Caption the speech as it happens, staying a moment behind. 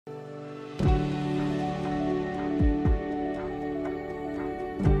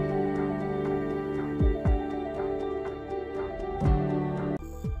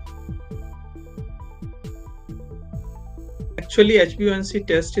Actually HbA1c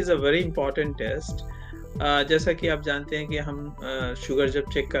test is a very important test. जैसा कि आप जानते हैं कि हम शुगर जब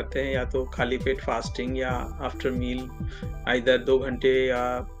चेक करते हैं या तो खाली पेट फास्टिंग या आफ्टर मील आइदर 2 घंटे या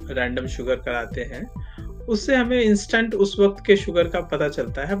रैंडम शुगर कराते हैं, उससे हमें इंस्टेंट उस वक्त के शुगर का पता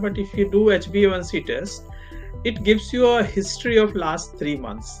चलता है। But if you do HbA1c test, it gives you a history of last 3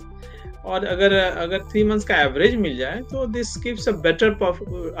 months. और अगर 3 मंथ्स का एवरेज मिल जाए तो this gives a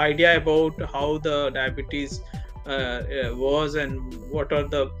better idea about how the diabetes was and what are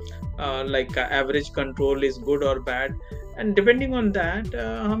the like average control is good or bad, and depending on that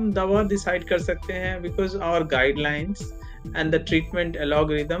हम दवा decide कर सकते हैं, because our guidelines and the treatment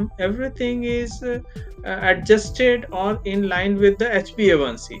algorithm, everything is adjusted or in line with the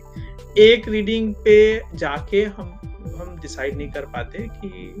HbA1c। एक reading पे जाके हम decide नहीं कर पाते कि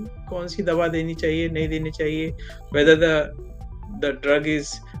कौन सी दवा देनी चाहिए, नहीं देनी चाहिए, whether the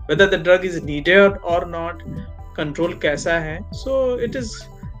drug is needed or not, control कैसा है। So it is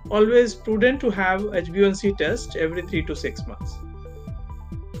always prudent to have HbA1c test every 3 to 6 months.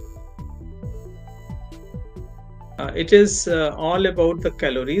 It is all about the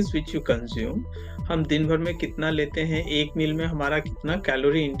calories which you consume। हम दिन भर में कितना लेते हैं, एक मील में हमारा कितना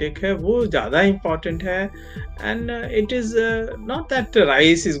कैलोरी इंटेक है, वो ज़्यादा इम्पॉर्टेंट है। And it is not that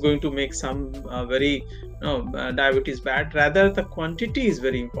rice is going to make some very diabetes bad, rather the quantity is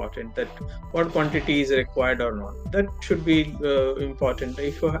very important, that what quantity is required or not, that should be important।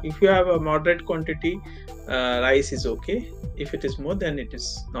 If you have a moderate quantity, rice is okay. If it is more, then it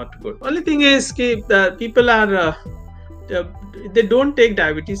is not good। Only thing is people are they don't take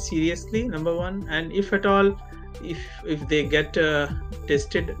diabetes seriously, number one, and if at all, if they get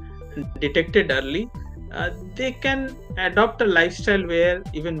tested, detected early, they can adopt a lifestyle where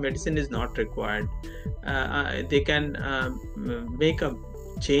even medicine is not required। They can make a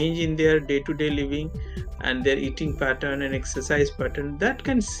change in their day-to-day living and their eating pattern and exercise pattern, that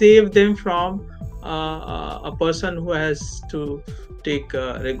can save them from a person who has to take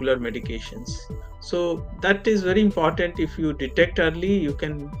regular medications। So that is very important। If you detect early, you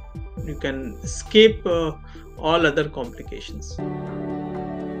can escape all other complications।